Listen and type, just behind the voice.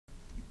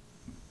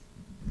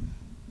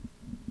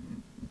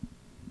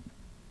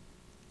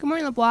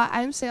morning, LeBois.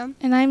 I'm Sam.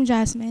 And I'm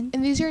Jasmine.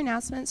 And these are your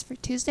announcements for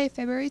Tuesday,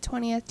 February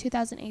 20th,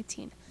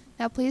 2018.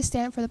 Now please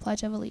stand for the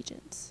Pledge of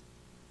Allegiance.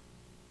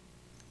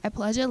 I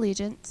pledge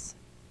allegiance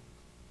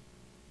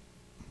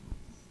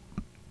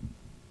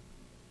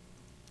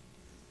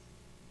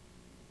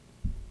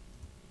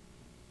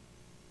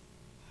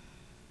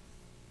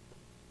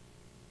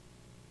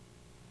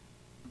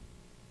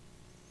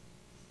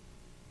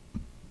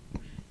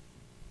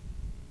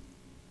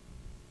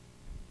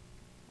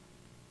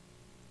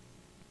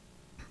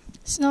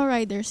Snow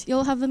Riders,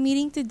 you'll have a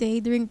meeting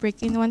today during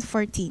break in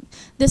 114.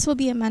 This will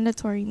be a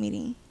mandatory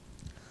meeting.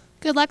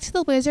 Good luck to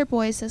the Blazer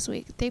boys this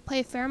week. They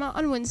play Fairmont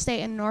on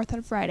Wednesday and North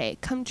on Friday.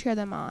 Come cheer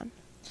them on.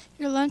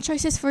 Your lunch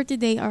choices for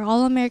today are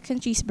All-American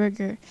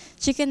Cheeseburger,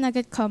 Chicken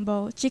Nugget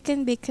Combo,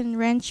 Chicken Bacon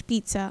Ranch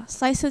Pizza,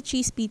 Slice of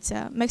Cheese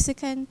Pizza,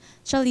 Mexican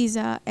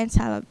Chaliza, and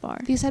Salad Bar.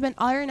 These have been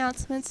all your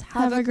announcements.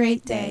 Have a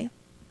great day.